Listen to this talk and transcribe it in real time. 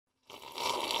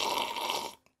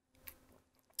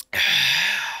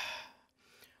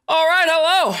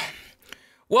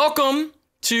Welcome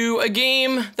to a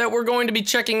game that we're going to be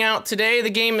checking out today. The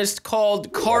game is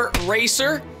called Kart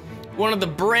Racer, one of the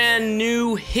brand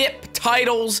new hip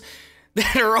titles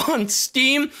that are on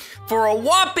Steam for a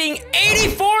whopping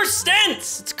 84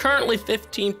 cents. It's currently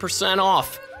 15%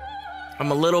 off.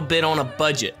 I'm a little bit on a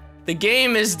budget. The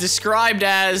game is described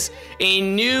as a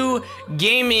new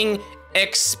gaming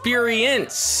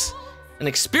experience, an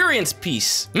experience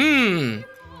piece.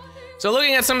 So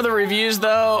looking at some of the reviews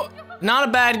though, not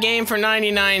a bad game for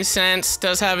 99 cents,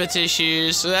 does have its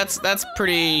issues, so that's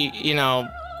pretty, you know,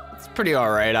 it's pretty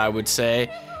alright, I would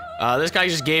say. This guy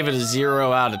just gave it a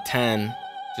 0 out of 10.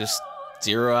 Just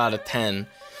 0 out of 10.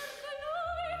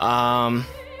 The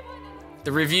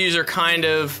reviews are kind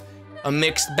of a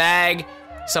mixed bag.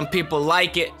 Some people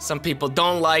like it, some people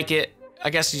don't like it. I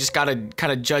guess you just gotta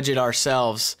kind of judge it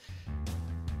ourselves.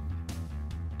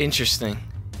 Interesting.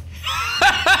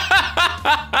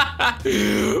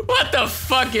 What the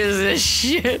fuck is this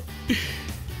shit?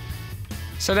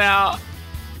 So now,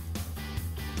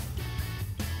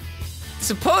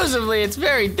 supposedly it's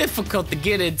very difficult to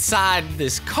get inside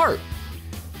this cart.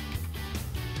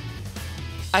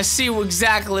 I see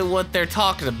exactly what they're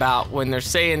talking about when they're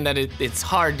saying that it's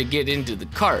hard to get into the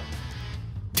cart.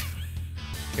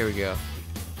 Here we go.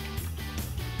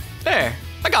 There,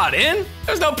 I got in.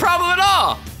 There's no problem at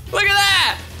all. Look at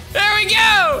that. There we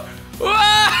go.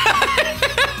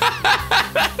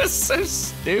 That was so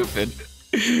stupid.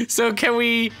 So can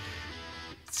we...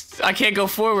 I can't go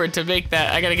forward to make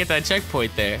that. I gotta get that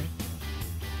checkpoint there.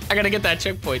 I gotta get that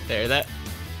checkpoint there. That...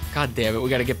 God damn it, we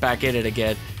gotta get back in it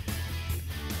again.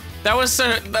 That was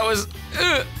so... That was...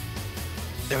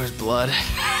 There was blood.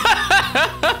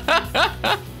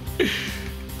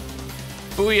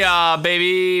 Booyah,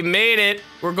 baby. Made it.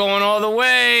 We're going all the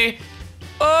way.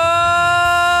 Oh!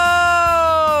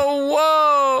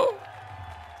 Whoa!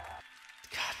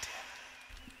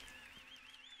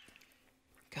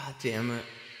 God damn it.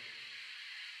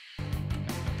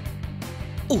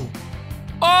 Ooh.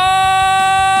 Oh!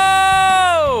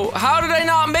 How did I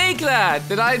not make that?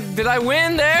 Did I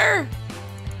win there?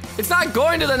 It's not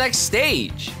going to the next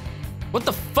stage. What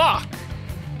the fuck?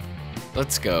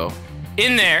 Let's go.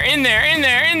 In there, in there, in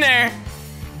there, in there.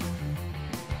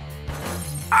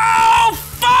 Oh,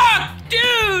 fuck,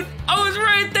 dude! I was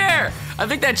right there. I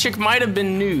think that chick might have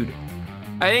been nude.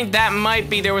 I think that might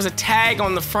be, there was a tag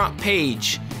on the front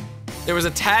page. There was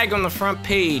a tag on the front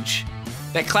page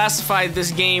that classified this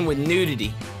game with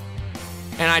nudity.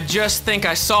 And I just think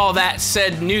I saw that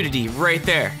said nudity right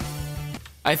there.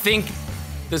 I think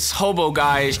this hobo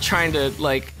guy is trying to,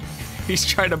 like, he's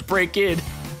trying to break in.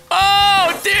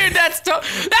 Oh, dude, that's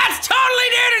totally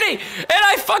nudity! And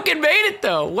I fucking made it,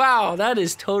 though. Wow, that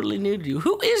is totally nudity.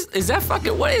 Who is that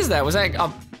fucking, what is that? Was that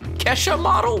a Kesha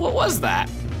model? What was that?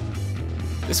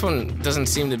 This one doesn't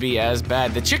seem to be as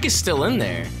bad. The chick is still in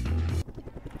there.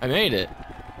 I made it.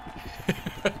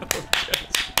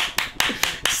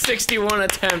 61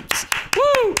 attempts.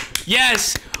 Woo!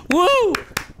 Yes! Woo!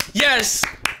 Yes!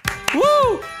 Woo!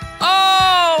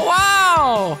 Oh,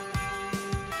 wow!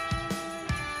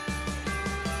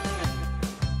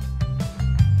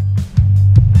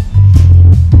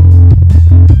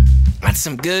 That's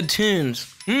some good tunes.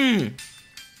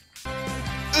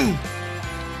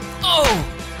 Oh!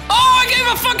 Oh, I gave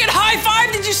a fucking high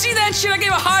five! Did you see that shit? I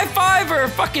gave a high five or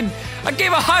fucking... I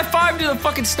gave a high five to the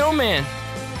fucking snowman.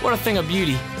 What a thing of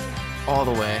beauty. All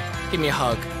the way. Give me a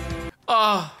hug.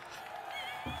 Oh.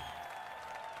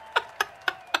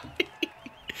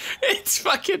 It's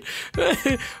fucking...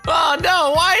 Oh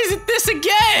no, why is it this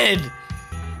again?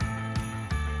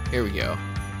 Here we go.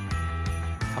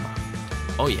 Come on.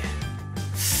 Oh yeah.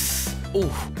 Ooh,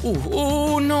 ooh,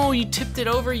 ooh, no, you tipped it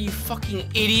over, you fucking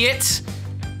idiot.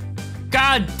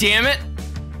 God damn it.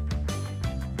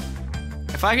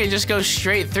 If I could just go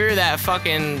straight through that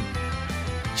fucking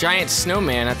giant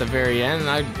snowman at the very end,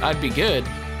 I'd be good.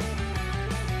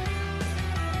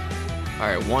 All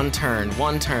right, one turn,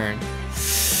 one turn.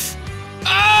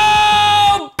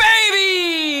 Oh,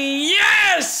 baby!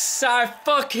 Yes! I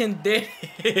fucking did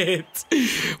it.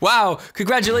 Wow,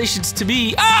 congratulations to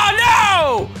me. Oh,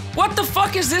 no! What the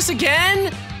fuck is this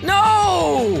again?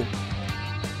 No!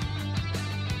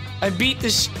 I beat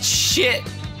this shit.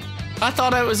 I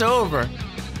thought it was over.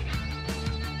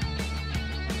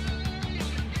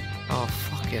 Oh,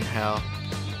 fucking hell.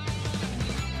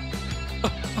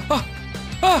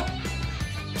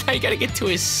 Now you gotta get to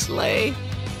his sleigh.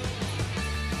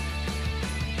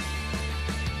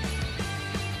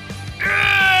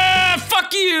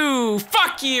 Fuck you!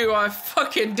 Fuck you! I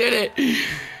fucking did it!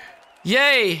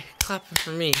 Yay! Clapping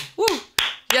for me. Woo!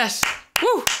 Yes!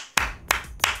 Woo!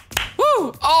 Woo!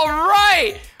 Woo! All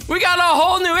right, we got a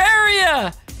whole new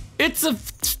area. It's a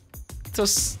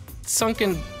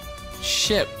sunken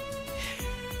ship.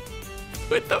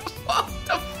 What the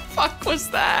fuck was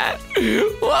that?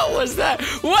 What was that?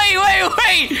 Wait!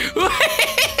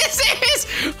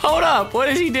 Hold up, what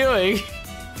is he doing?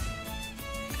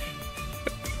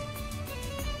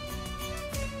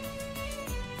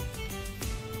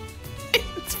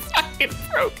 It's fucking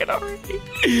broken already.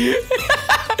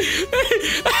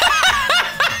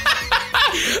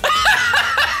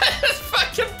 This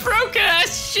fucking broken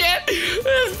ass shit.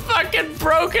 This fucking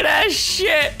broken ass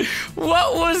shit.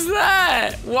 What was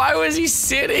that? Why was he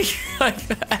sitting like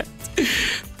that?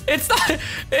 It's not,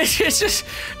 it's just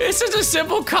a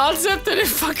simple concept that it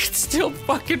fucking still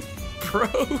fucking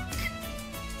broke.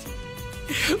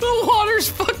 The water's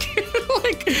fucking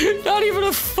like not even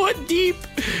a foot deep.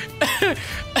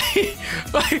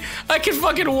 I can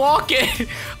fucking walk it.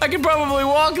 I can probably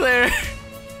walk there.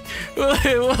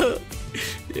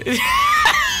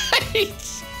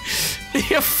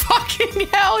 You fucking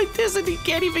hell, it doesn't. He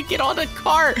can't even get on the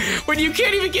cart. When you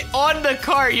can't even get on the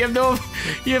cart, you have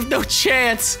no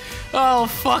chance. Oh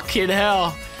fucking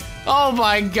hell. Oh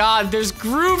my god, there's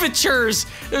groovatures.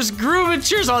 There's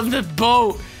groovatures on the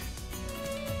boat.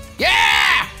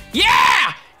 Yeah!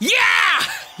 Yeah! Yeah!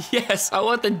 Yes, I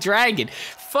want the dragon.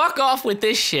 Fuck off with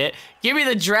this shit. Give me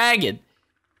the dragon.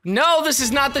 No, this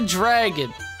is not the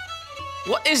dragon.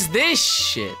 What is this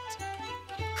shit?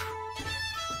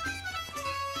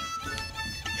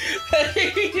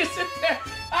 He just sit there.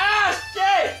 Ah,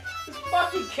 shit! This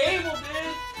fucking cable,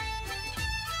 dude.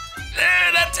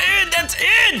 There, that's in! That's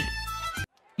in!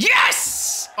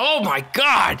 Yes! Oh my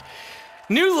god!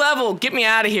 New level, get me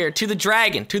out of here. To the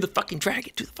dragon. To the fucking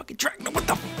dragon. To the fucking dragon. What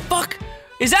the fuck?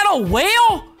 Is that a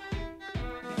whale?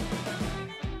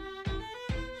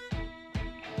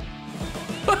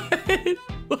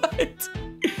 What?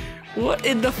 What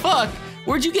in the fuck?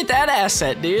 Where'd you get that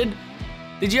asset, dude?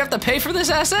 Did you have to pay for this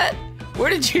asset? Where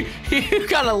did you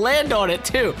gotta land on it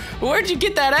too. Where'd you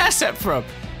get that asset from?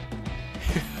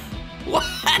 What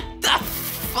the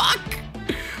fuck?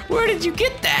 Where did you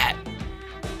get that?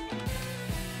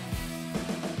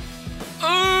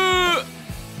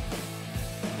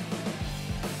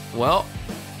 Well,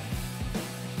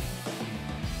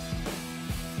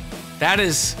 that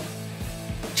is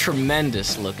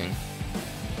tremendous looking.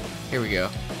 Here we go.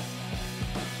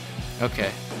 Okay,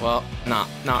 well, not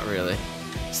really.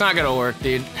 It's not gonna work,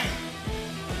 dude.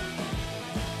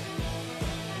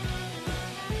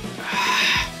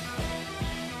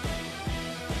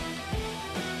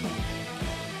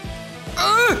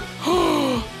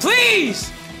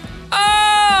 Please!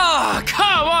 Ah,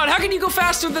 come on, how can you go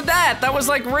faster than that? That was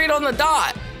like right on the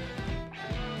dot.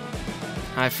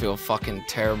 I feel fucking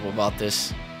terrible about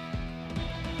this.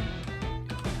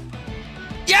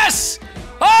 Yes!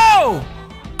 Oh!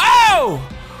 Oh!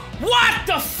 What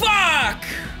the fuck?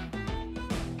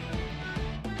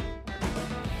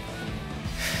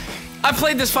 I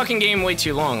played this fucking game way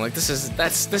too long. Like this is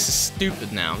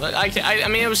stupid now. I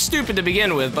mean it was stupid to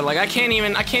begin with, but like I can't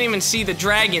even see the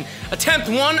dragon. Attempt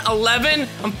 111.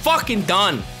 I'm fucking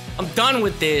done. I'm done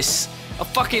with this. I'll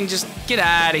fucking just get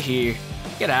out of here.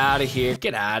 Get out of here.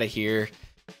 Get out of here.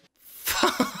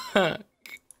 Fuck.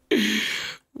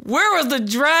 Where was the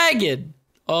dragon?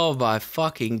 Oh my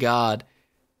fucking god.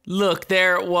 Look,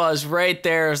 there it was. Right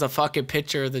there is a fucking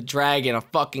picture of the dragon, a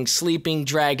fucking sleeping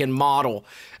dragon model.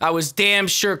 I was damn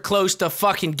sure close to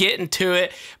fucking getting to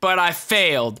it, but I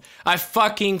failed. I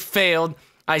fucking failed.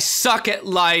 I suck at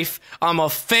life. I'm a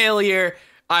failure.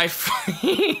 But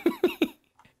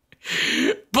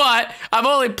I've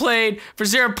only played for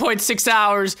 0.6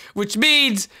 hours, which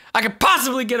means I could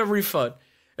possibly get a refund.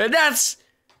 And that's,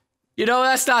 you know,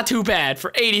 that's not too bad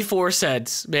for 84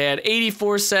 cents, man.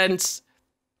 84 cents.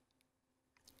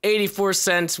 84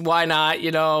 cents, why not, you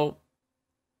know?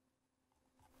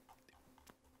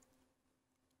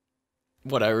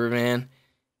 Whatever, man.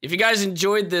 If you guys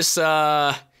enjoyed this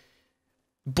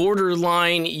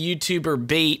borderline YouTuber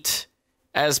bait,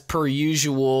 as per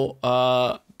usual,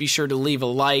 be sure to leave a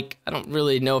like. I don't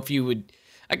really know if you would,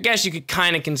 I guess you could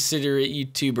kind of consider it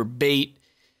YouTuber bait,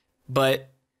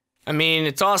 but I mean,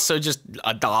 it's also just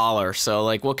 $1, so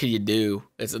like, what can you do?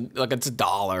 It's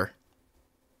 $1.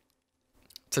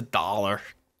 It's $1.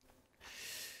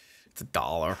 It's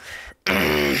 $1.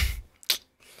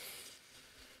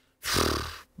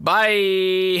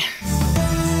 Bye.